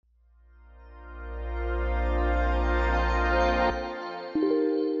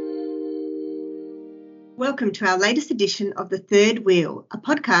welcome to our latest edition of The Third Wheel, a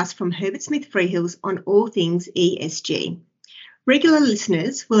podcast from Herbert Smith Freehills on all things ESG. Regular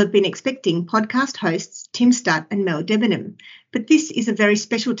listeners will have been expecting podcast hosts Tim Stutt and Mel Debenham, but this is a very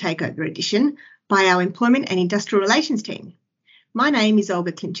special takeover edition by our Employment and Industrial Relations team. My name is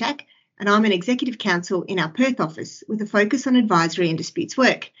Olga Klimczak, and I'm an Executive Counsel in our Perth office with a focus on advisory and disputes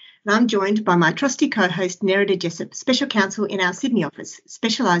work. And I'm joined by my trusty co-host Nerida Jessup, Special Counsel in our Sydney office,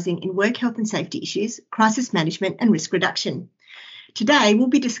 specialising in work health and safety issues, crisis management and risk reduction. Today, we'll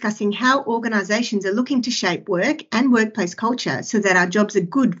be discussing how organisations are looking to shape work and workplace culture so that our jobs are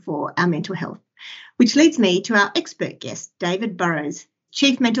good for our mental health, which leads me to our expert guest, David Burrows,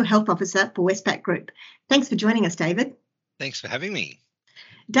 Chief Mental Health Officer for Westpac Group. Thanks for joining us, David. Thanks for having me.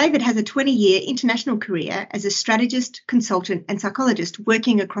 David has a 20-year international career as a strategist, consultant and psychologist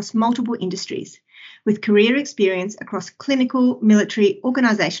working across multiple industries, with career experience across clinical, military,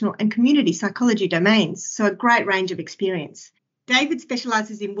 organisational and community psychology domains, so a great range of experience. David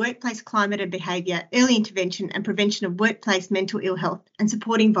specialises in workplace climate and behaviour, early intervention and prevention of workplace mental ill health and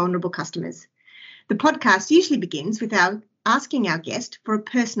supporting vulnerable customers. The podcast usually begins with asking our guest for a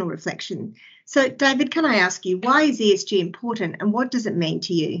personal reflection. So, David, can I ask you, why is ESG important and what does it mean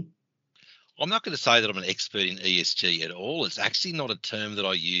to you? I'm not going to say that I'm an expert in ESG at all. It's actually not a term that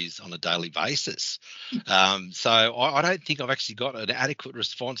I use on a daily basis. So I don't think I've actually got an adequate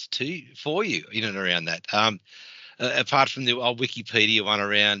response for you in and around that. Apart from the old Wikipedia one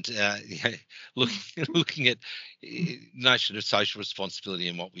around looking at notion of social responsibility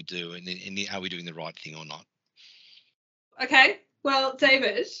and what we do and are we doing the right thing or not. Okay, well,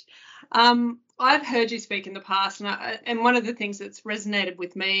 David, I've heard you speak in the past, and one of the things that's resonated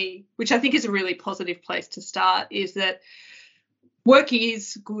with me, which I think is a really positive place to start, is that work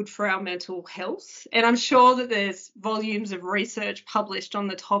is good for our mental health. And I'm sure that there's volumes of research published on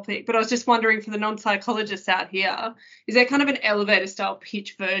the topic, but I was just wondering, for the non-psychologists out here, is there kind of an elevator style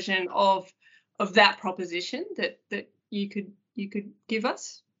pitch version of that proposition that you could give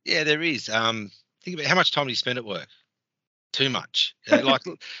us? Yeah, there is. Think about how much time do you spend at work? Too much.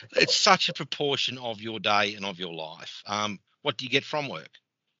 It's such a proportion of your day and of your life. What do you get from work?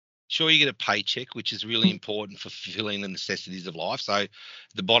 Sure, you get a paycheck, which is really important for fulfilling the necessities of life. So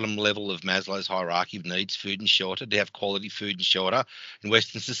the bottom level of Maslow's hierarchy of needs, food and shelter. To have quality food and shelter in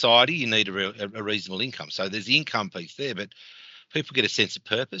Western society, you need a reasonable income. So there's the income piece there, but people get a sense of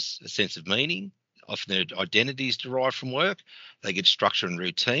purpose, a sense of meaning. Often their identity is derived from work. They get structure and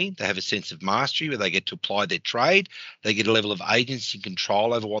routine. They have a sense of mastery where they get to apply their trade. They get a level of agency and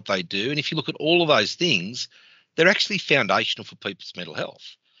control over what they do. And if you look at all of those things, they're actually foundational for people's mental health.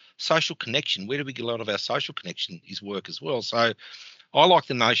 Social connection, where do we get a lot of our social connection, is work as well. So I like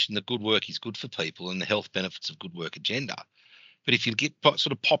the notion that good work is good for people and the health benefits of good work agenda. But if you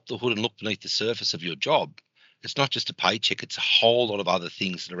sort of pop the hood and look beneath the surface of your job, it's not just a paycheck, it's a whole lot of other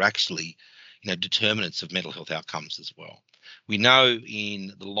things that are actually determinants of mental health outcomes as well. We know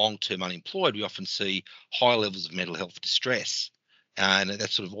in the long-term unemployed, we often see high levels of mental health distress. And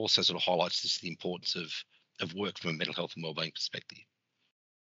that also highlights just the importance of work from a mental health and wellbeing perspective.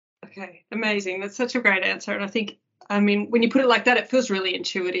 Okay, amazing. That's such a great answer. And I think, when you put it like that, it feels really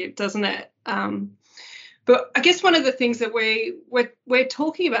intuitive, doesn't it? But I guess one of the things that we're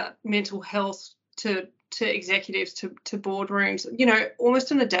talking about mental health to executives, to boardrooms,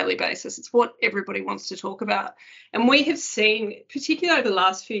 almost on a daily basis. It's what everybody wants to talk about. And we have seen, particularly over the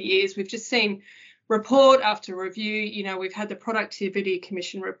last few years, we've just seen report after review. We've had the Productivity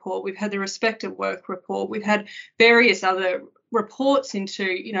Commission report, we've had the Respect at Work report, we've had various other reports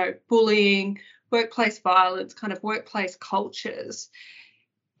into, bullying, workplace violence, kind of workplace cultures.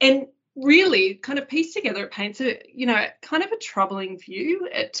 And really kind of pieced together, it paints kind of a troubling view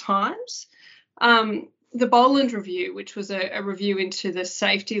at times. The Boland Review, which was a review into the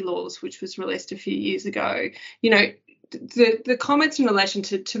safety laws, which was released a few years ago, the comments in relation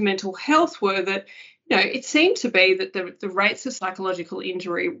to mental health were that, it seemed to be that the rates of psychological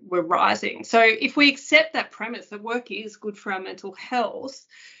injury were rising. So if we accept that premise that work is good for our mental health,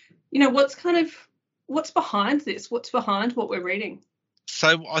 what's behind this? What's behind what we're reading?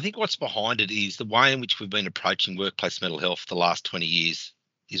 So I think what's behind it is the way in which we've been approaching workplace mental health for the last 20 years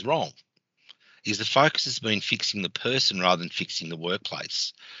is wrong. Is the focus has been fixing the person rather than fixing the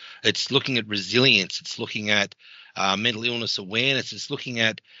workplace. It's looking at resilience. It's looking at mental illness awareness. It's looking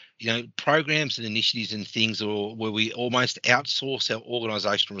at, programs and initiatives and things where we almost outsource our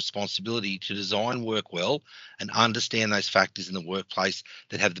organisational responsibility to design work well and understand those factors in the workplace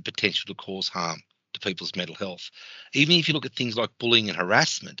that have the potential to cause harm to people's mental health. Even if you look at things like bullying and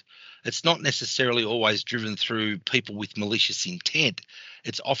harassment, it's not necessarily always driven through people with malicious intent.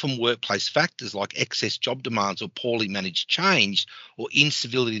 It's often workplace factors like excess job demands or poorly managed change or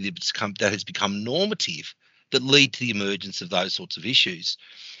incivility that has become normative that lead to the emergence of those sorts of issues.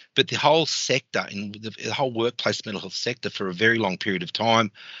 But the whole sector, in the whole workplace mental health sector for a very long period of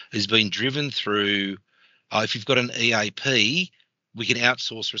time has been driven through, if you've got an EAP, we can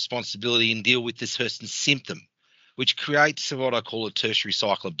outsource responsibility and deal with this person's symptom, which creates what I call a tertiary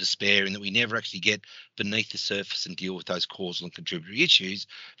cycle of despair, in that we never actually get beneath the surface and deal with those causal and contributory issues,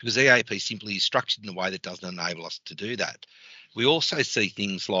 because EAP simply is structured in a way that doesn't enable us to do that. We also see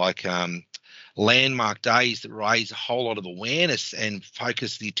things like landmark days that raise a whole lot of awareness and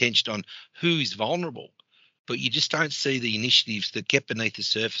focus the attention on who is vulnerable. But you just don't see the initiatives that get beneath the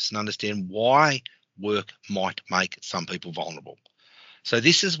surface and understand why work might make some people vulnerable. So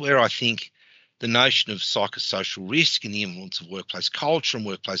this is where I think the notion of psychosocial risk and the influence of workplace culture and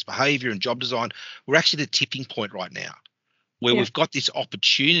workplace behaviour and job design, we're actually at a tipping point right now, where we've got this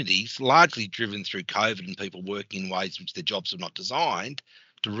opportunity, largely driven through COVID and people working in ways in which their jobs are not designed,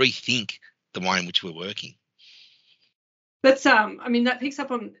 to rethink the way in which we're working. That's that picks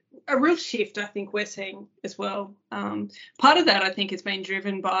up on a real shift I think we're seeing as well. Part of that I think has been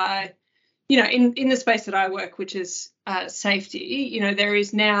driven by, in the space that I work, which is safety, there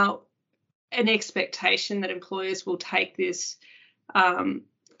is now an expectation that employers will take this,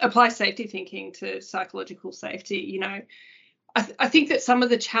 apply safety thinking to psychological safety. I think that some of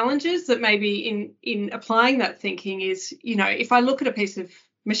the challenges that maybe in applying that thinking is, if I look at a piece of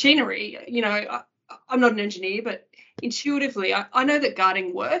machinery, I'm not an engineer, but intuitively, I know that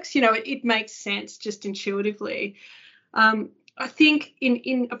guarding works. It makes sense just intuitively. I think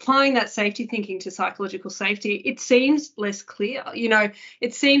in applying that safety thinking to psychological safety, it seems less clear.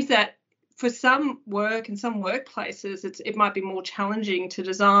 It seems that for some work and some workplaces, it might be more challenging to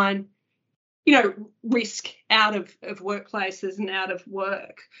design, risk out of workplaces and out of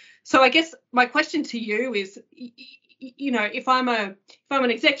work. So I guess my question to you is, if I'm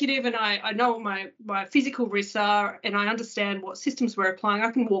an executive and I know what my physical risks are and I understand what systems we're applying, I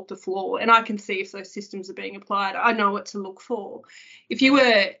can walk the floor and I can see if those systems are being applied. I know what to look for. If you were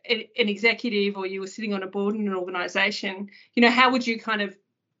an executive or you were sitting on a board in an organisation, how would you kind of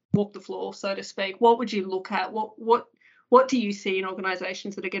walk the floor, so to speak? What would you look at? What do you see in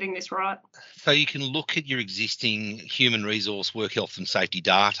organisations that are getting this right? So you can look at your existing human resource work health and safety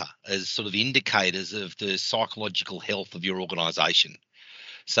data as sort of indicators of the psychological health of your organisation.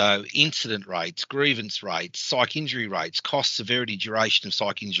 So incident rates, grievance rates, psych injury rates, cost, severity, duration of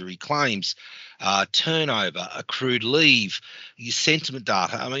psych injury claims, turnover, accrued leave, your sentiment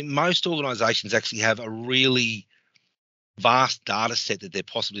data. I mean, most organisations actually have a really vast data set that they're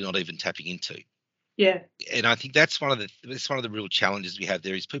possibly not even tapping into. Yeah. And I think that's one of the real challenges we have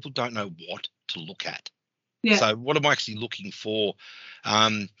there, is people don't know what to look at. Yeah. So what am I actually looking for?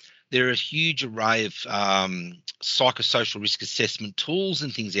 There are a huge array of psychosocial risk assessment tools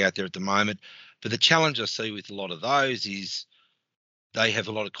and things out there at the moment. But the challenge I see with a lot of those is they have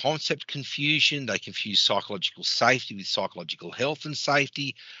a lot of concept confusion. They confuse psychological safety with psychological health and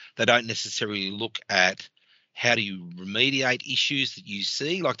safety. They don't necessarily look at how do you remediate issues that you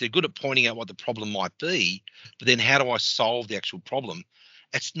see. Like, they're good at pointing out what the problem might be, but then how do I solve the actual problem?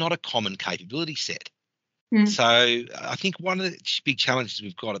 It's not a common capability set. So I think one of the big challenges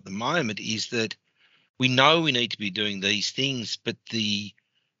we've got at the moment is that we know we need to be doing these things, but the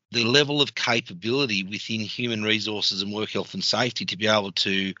level of capability within human resources and work health and safety to be able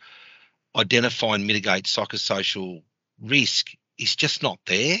to identify and mitigate psychosocial risk is just not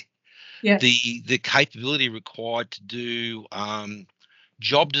there. Yeah. The capability required to do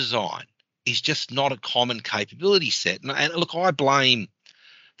job design is just not a common capability set. And look, I blame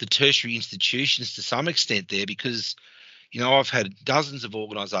the tertiary institutions to some extent there, because, I've had dozens of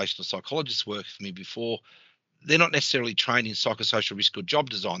organisational psychologists work for me before. They're not necessarily trained in psychosocial risk or job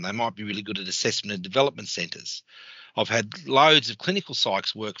design. They might be really good at assessment and development centres. I've had loads of clinical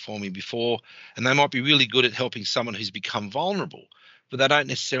psychs work for me before, and they might be really good at helping someone who's become vulnerable, but they don't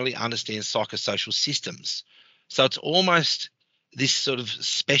necessarily understand psychosocial systems. So it's almost this sort of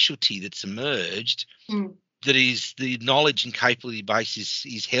specialty that's emerged that is the knowledge and capability base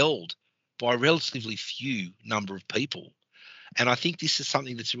is held by a relatively few number of people. And I think this is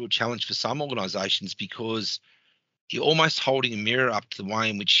something that's a real challenge for some organisations, because you're almost holding a mirror up to the way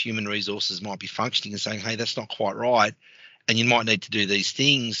in which human resources might be functioning and saying, hey, that's not quite right, and you might need to do these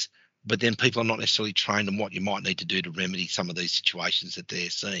things, but then people are not necessarily trained on what you might need to do to remedy some of these situations that they're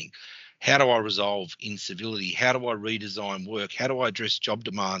seeing. How do I resolve incivility? How do I redesign work? How do I address job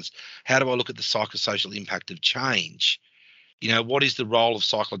demands? How do I look at the psychosocial impact of change? What is the role of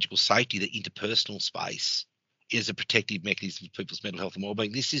psychological safety, the interpersonal space, as a protective mechanism for people's mental health and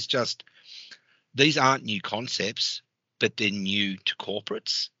wellbeing. These aren't new concepts, but they're new to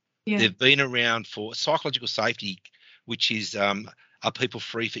corporates. Yeah. They've been around for psychological safety, which is are people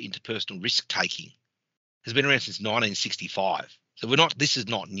free for interpersonal risk taking, has been around since 1965. So this is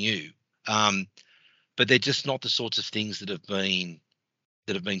not new, but they're just not the sorts of things that have been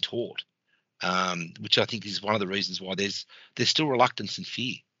taught, which I think is one of the reasons why there's still reluctance and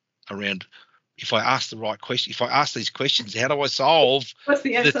fear around. If I ask the right question, if I ask these questions, how do I solve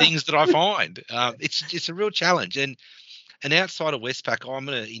the things that I find? It's a real challenge. And outside of Westpac, I'm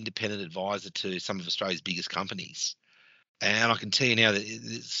an independent advisor to some of Australia's biggest companies. And I can tell you now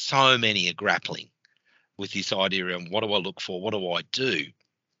that so many are grappling with this idea around what do I look for? What do I do?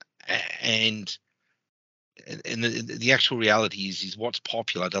 And the actual reality is what's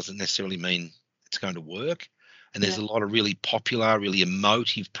popular doesn't necessarily mean it's going to work. And there's a lot of really popular, really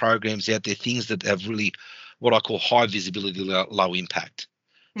emotive programs out there, things that have really what I call high visibility, low impact.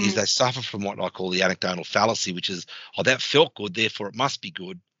 Is they suffer from what I call the anecdotal fallacy, which is, oh, that felt good, therefore it must be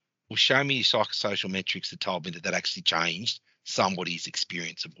good. Well, show me psychosocial metrics that told me that actually changed somebody's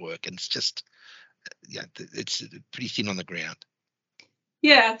experience of work. And it's just, it's pretty thin on the ground.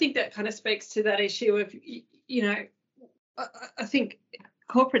 Yeah, I think that kind of speaks to that issue of, I think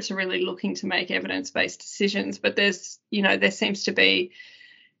corporates are really looking to make evidence-based decisions, but there seems to be,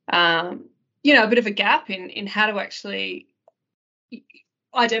 a bit of a gap in how to actually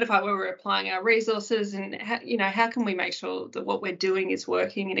identify where we're applying our resources, and how can we make sure that what we're doing is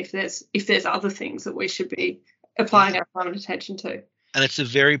working, and if there's other things that we should be applying our time and attention to. And it's a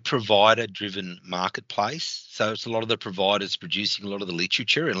very provider-driven marketplace. So it's a lot of the providers producing a lot of the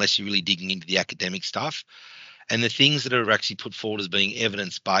literature, unless you're really digging into the academic stuff. And the things that are actually put forward as being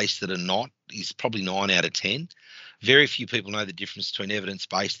evidence-based that are not is probably 9 out of 10. Very few people know the difference between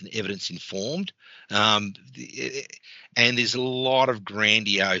evidence-based and evidence-informed. And there's a lot of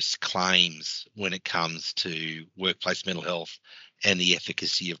grandiose claims when it comes to workplace mental health and the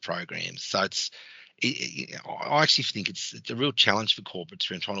efficacy of programs. So I actually think it's a real challenge for corporates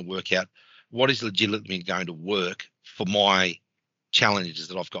around trying to work out what is legitimately going to work for my challenges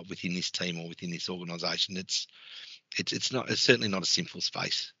that I've got within this team or within this organisation. It's certainly not a simple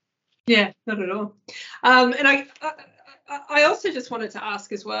space. Yeah, not at all. And I also just wanted to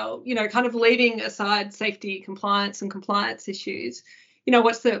ask as well, kind of leaving aside safety, compliance and compliance issues,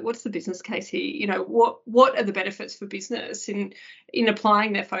 what's the business case here? What are the benefits for business in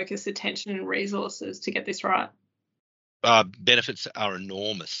applying their focus, attention and resources to get this right? Benefits are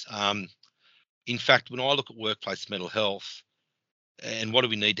enormous. In fact, when I look at workplace mental health and what do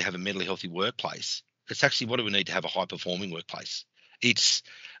we need to have a mentally healthy workplace, it's actually what do we need to have a high-performing workplace. It's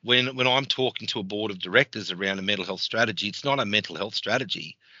when I'm talking to a board of directors around a mental health strategy, it's not a mental health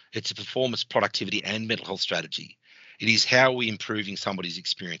strategy. It's a performance, productivity and mental health strategy. It is how are we improving somebody's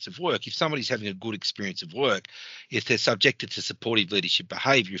experience of work. If somebody's having a good experience of work, if they're subjected to supportive leadership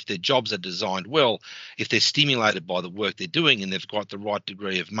behaviour, if their jobs are designed well, if they're stimulated by the work they're doing and they've got the right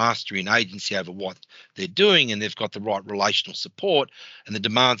degree of mastery and agency over what they're doing and they've got the right relational support and the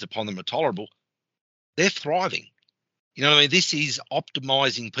demands upon them are tolerable, they're thriving. You know what I mean? This is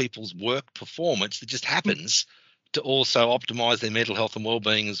optimizing people's work performance that just happens to also optimize their mental health and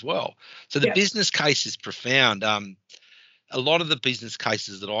well-being as well. So the business case is profound. A lot of the business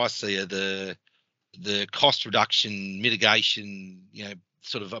cases that I see are the cost reduction, mitigation,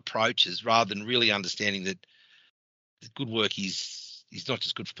 sort of approaches, rather than really understanding that good work is not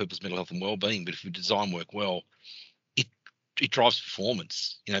just good for people's mental health and well-being, but if we design work well, it drives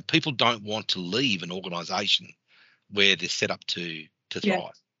performance. People don't want to leave an organisation where they're set up to thrive. Yeah.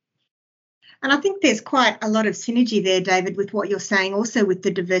 And I think there's quite a lot of synergy there, David, with what you're saying, also with the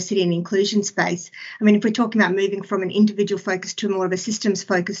diversity and inclusion space. I mean, if we're talking about moving from an individual focus to more of a systems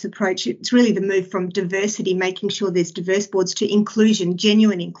focused approach, it's really the move from diversity, making sure there's diverse boards, to inclusion,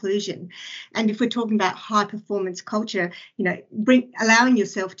 genuine inclusion. And if we're talking about high performance culture, allowing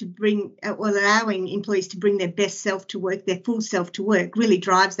employees to bring their best self to work, their full self to work, really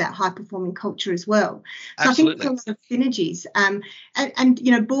drives that high performing culture as well. So Absolutely. I think there's a lot of synergies.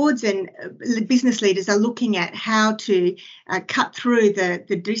 And boards and business leaders are looking at how to cut through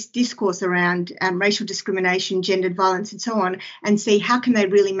the discourse around racial discrimination, gendered violence and so on, and see how can they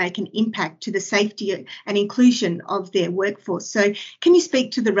really make an impact to the safety and inclusion of their workforce. So can you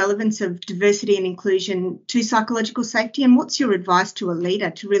speak to the relevance of diversity and inclusion to psychological safety, and what's your advice to a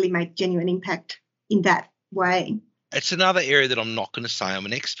leader to really make genuine impact in that way? It's another area that I'm not going to say I'm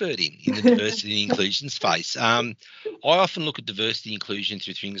an expert in the diversity and inclusion space. I often look at diversity and inclusion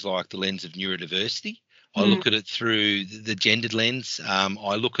through things like the lens of neurodiversity. I look at it through the gendered lens.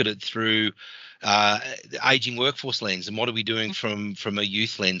 I look at it through the aging workforce lens, and what are we doing from a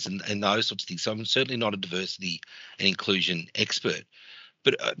youth lens, and those sorts of things. So I'm certainly not a diversity and inclusion expert.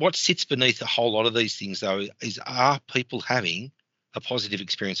 But what sits beneath a whole lot of these things, though, is are people having a positive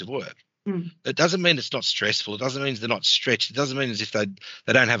experience of work? It doesn't mean it's not stressful. It doesn't mean they're not stretched. It doesn't mean as if they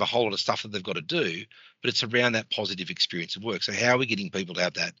don't have a whole lot of stuff that they've got to do, but it's around that positive experience of work. So how are we getting people to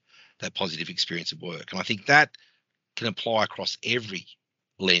have that positive experience of work? And I think that can apply across every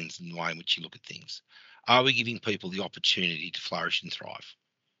lens and the way in which you look at things. Are we giving people the opportunity to flourish and thrive?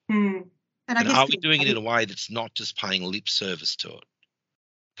 And are we doing it in a way that's not just paying lip service to it?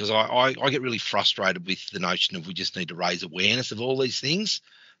 Because I get really frustrated with the notion of we just need to raise awareness of all these things.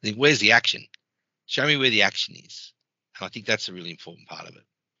 I think, where's the action? Show me where the action is. And I think that's a really important part of it.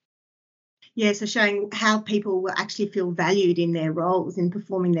 Yeah, so showing how people will actually feel valued in their roles in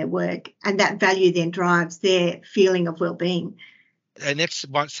performing their work, and that value then drives their feeling of well-being. And that's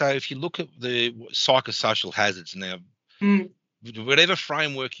what, so if you look at the psychosocial hazards now, whatever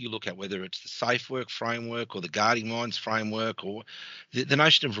framework you look at, whether it's the Safe Work framework or the Guarding Minds framework, or the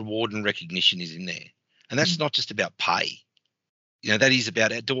notion of reward and recognition is in there. And that's not just about pay. That is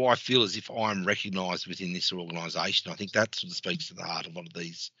about, do I feel as if I'm recognised within this organisation? I think that sort of speaks to the heart of a lot of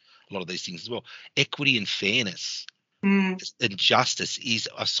these things as well. Equity and fairness and justice is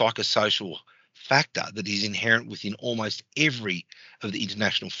a psychosocial factor that is inherent within almost every of the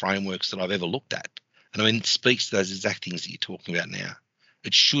international frameworks that I've ever looked at. And I mean, it speaks to those exact things that you're talking about now.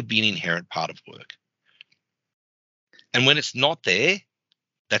 It should be an inherent part of work. And when it's not there,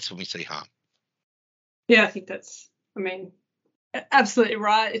 that's when we see harm. Yeah, I think that's, absolutely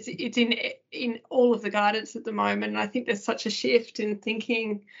right. It's in all of the guidance at the moment. And I think there's such a shift in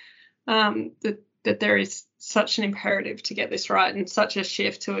thinking that there is such an imperative to get this right, and such a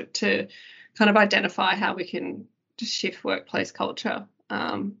shift to kind of identify how we can just shift workplace culture.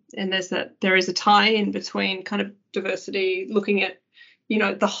 And there is a tie-in between kind of diversity, looking at,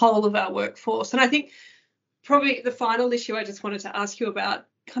 the whole of our workforce. And I think probably the final issue I just wanted to ask you about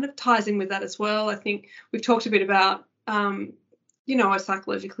kind of ties in with that as well. I think we've talked a bit about a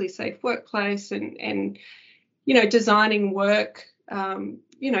psychologically safe workplace and designing work,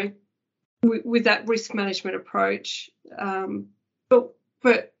 with that risk management approach.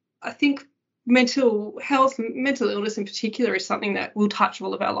 But I think mental health, mental illness in particular, is something that will touch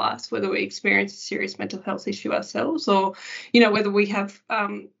all of our lives, whether we experience a serious mental health issue ourselves or, whether we have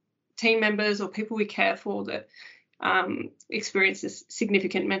team members or people we care for that experience a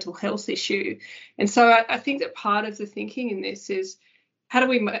significant mental health issue. And so I think that part of the thinking in this is how do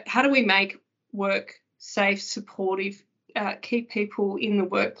we make work safe, supportive, keep people in the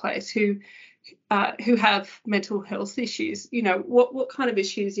workplace who have mental health issues? What kind of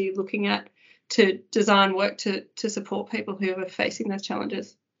issues are you looking at to design work to support people who are facing those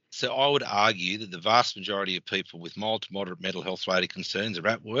challenges? So I would argue that the vast majority of people with mild to moderate mental health related concerns are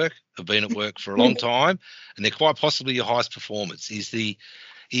at work, have been at work for a long time, and they're quite possibly your highest performance. We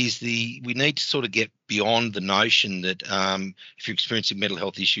need to sort of get beyond the notion that if you're experiencing a mental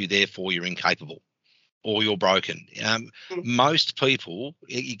health issue, therefore you're incapable or you're broken. Most people,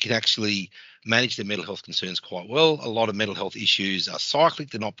 you can actually manage their mental health concerns quite well. A lot of mental health issues are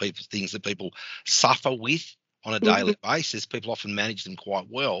cyclic. They're not things that people suffer with on a daily basis. People often manage them quite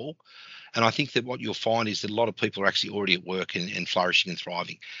well. And I think that what you'll find is that a lot of people are actually already at work and flourishing and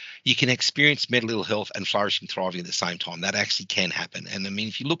thriving. You can experience mental ill health and flourishing and thriving at the same time. That actually can happen. And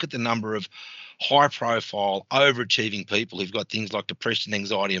if you look at the number of high profile, overachieving people who've got things like depression,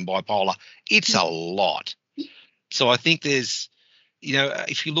 anxiety, and bipolar, it's a lot. So I think there's,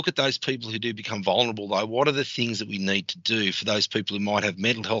 if you look at those people who do become vulnerable, though, what are the things that we need to do for those people who might have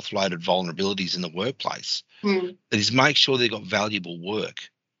mental health related vulnerabilities in the workplace? That is, make sure they've got valuable work.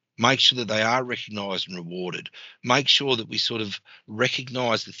 Make sure that they are recognised and rewarded. Make sure that we sort of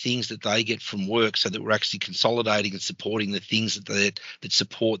recognise the things that they get from work, so that we're actually consolidating and supporting the things that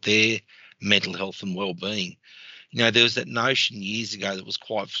support their mental health and well-being. There was that notion years ago that was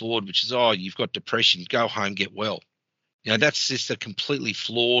quite flawed, which is, you've got depression, go home, get well. That's just a completely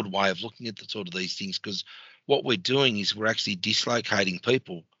flawed way of looking at these things, because what we're doing is we're actually dislocating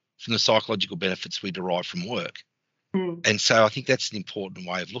people from the psychological benefits we derive from work. And so I think that's an important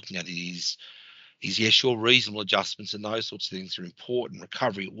way of looking at it is yes, sure, reasonable adjustments and those sorts of things are important.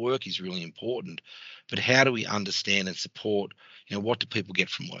 Recovery at work is really important. But how do we understand and support, what do people get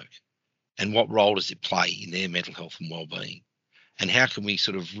from work? And what role does it play in their mental health and well-being? And how can we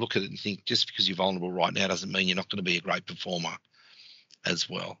sort of look at it and think just because you're vulnerable right now doesn't mean you're not going to be a great performer as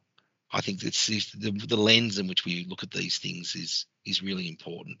well. I think it's the lens in which we look at these things is really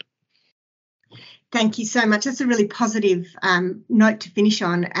important. Thank you so much. That's a really positive note to finish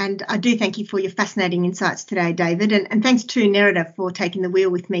on. And I do thank you for your fascinating insights today, David. And thanks to Nerida for taking the wheel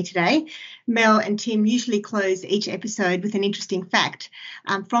with me today. Mel and Tim usually close each episode with an interesting fact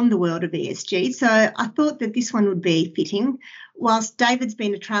from the world of ESG. So I thought that this one would be fitting. Whilst David's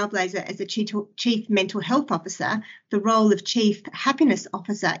been a trailblazer as a Chief Mental Health Officer, the role of Chief Happiness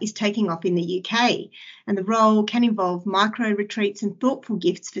Officer is taking off in the UK. And the role can involve micro retreats and thoughtful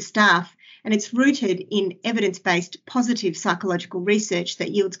gifts for staff. And it's rooted in evidence-based positive psychological research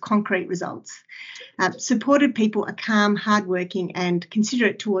that yields concrete results. Supported people are calm, hardworking and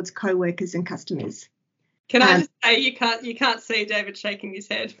considerate towards co-workers and customers. Can I just say you can't see David shaking his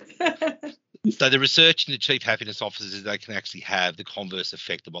head. So the research in the Chief Happiness Officers is they can actually have the converse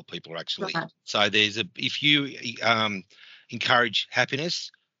effect of what people are actually. Right. So if you encourage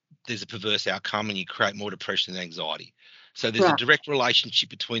happiness, there's a perverse outcome and you create more depression and anxiety. So there's a direct relationship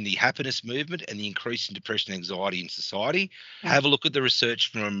between the happiness movement and the increase in depression and anxiety in society. Right. Have a look at the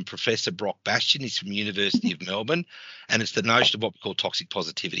research from Professor Brock Bastian. He's from University of Melbourne, and it's the notion of what we call toxic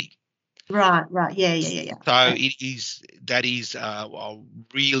positivity. Right. Yeah. So that is a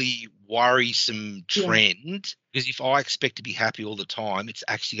really worrisome trend, because if I expect to be happy all the time, it's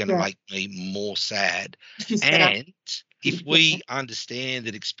actually going to make me more sad. And if we understand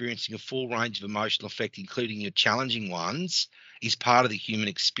that experiencing a full range of emotional effect, including your challenging ones, is part of the human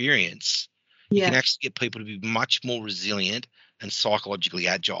experience, you can actually get people to be much more resilient and psychologically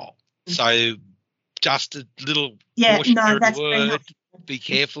agile. So just a little cautionary word. Be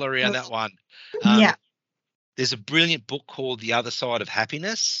careful around that one. There's a brilliant book called The Other Side of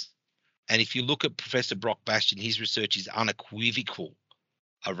Happiness. And if you look at Professor Brock Bastian, his research is unequivocal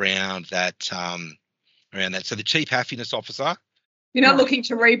around that. So the Chief Happiness Officer. You're not looking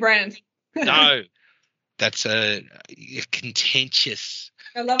to rebrand. No, that's a contentious.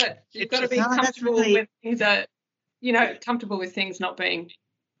 I love it. You've got to be comfortable with things comfortable with things not being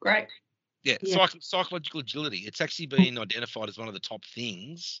great. Yeah. Psychological agility. It's actually been identified as one of the top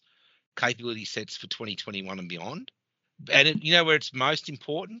things, capability sets for 2021 and beyond. And where it's most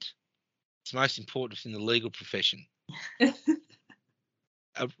important? It's most important within the legal profession.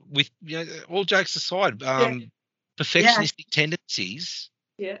 With all jokes aside, perfectionistic tendencies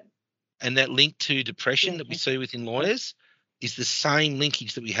and that link to depression that we see within lawyers is the same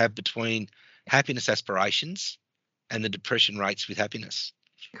linkage that we have between happiness aspirations and the depression rates with happiness.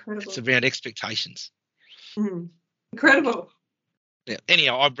 Incredible. It's around expectations. Incredible. Yeah.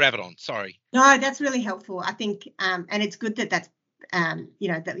 Anyhow, I'll wrap it on. Sorry. No, that's really helpful. I think, and it's good that that's,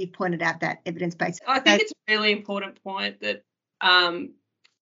 that you pointed out that evidence-based. I think it's a really important point that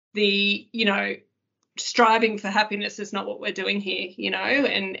striving for happiness is not what we're doing here,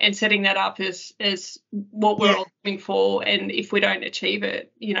 and setting that up as what we're all looking for. And if we don't achieve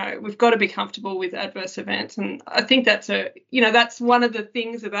it, we've got to be comfortable with adverse events. And I think that's that's one of the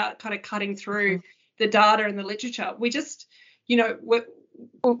things about kind of cutting through the data and the literature. We just,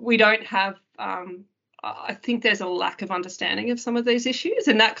 we don't have, I think there's a lack of understanding of some of these issues,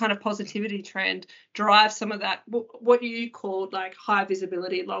 and that kind of positivity trend drives some of that, what you called like high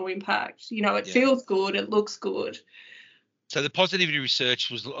visibility, low impact. It feels good, it looks good. So the positivity research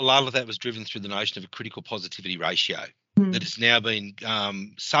a lot of that was driven through the notion of a critical positivity ratio that has now been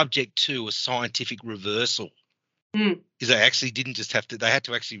subject to a scientific reversal. Because they actually didn't just have to, they had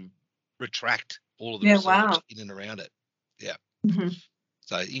to actually retract all of the research in and around it. Yeah. Mm-hmm.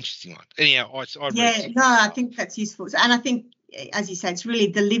 So interesting one. Anyhow, I think that's useful. And I think, as you say, it's really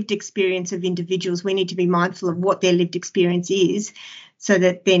the lived experience of individuals. We need to be mindful of what their lived experience is, so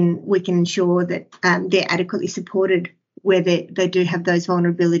that then we can ensure that they're adequately supported where they do have those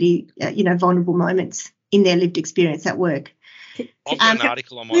vulnerable moments in their lived experience at work. I've got an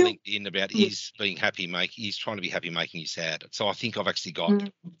article on my LinkedIn about is trying to be happy making you sad. So I think I've actually got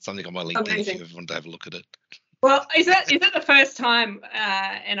something on my LinkedIn if you ever want to have a look at it. Well, is that the first time,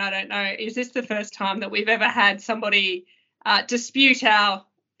 and I don't know, is this the first time that we've ever had somebody dispute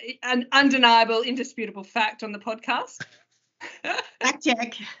an undeniable, indisputable fact on the podcast? Fact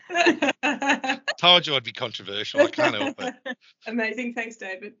check. Told you I'd be controversial. I can't help it. Amazing. Thanks,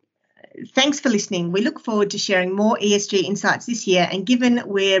 David. Thanks for listening. We look forward to sharing more ESG insights this year. And given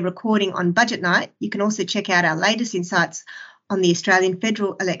we're recording on budget night, you can also check out our latest insights on the Australian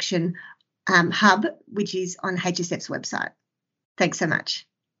federal election hub, which is on HSF's website. Thanks so much.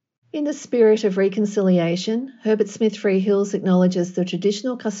 In the spirit of reconciliation, Herbert Smith Freehills acknowledges the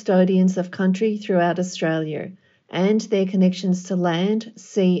traditional custodians of country throughout Australia and their connections to land,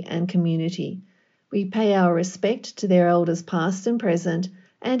 sea and community. We pay our respect to their elders past and present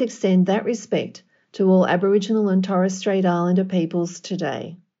and extend that respect to all Aboriginal and Torres Strait Islander peoples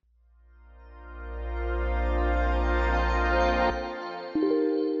today.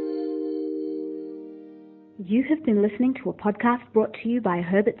 You have been listening to a podcast brought to you by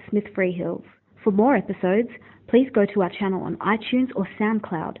Herbert Smith Freehills. For more episodes, please go to our channel on iTunes or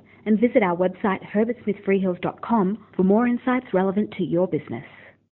SoundCloud and visit our website herbertsmithfreehills.com for more insights relevant to your business.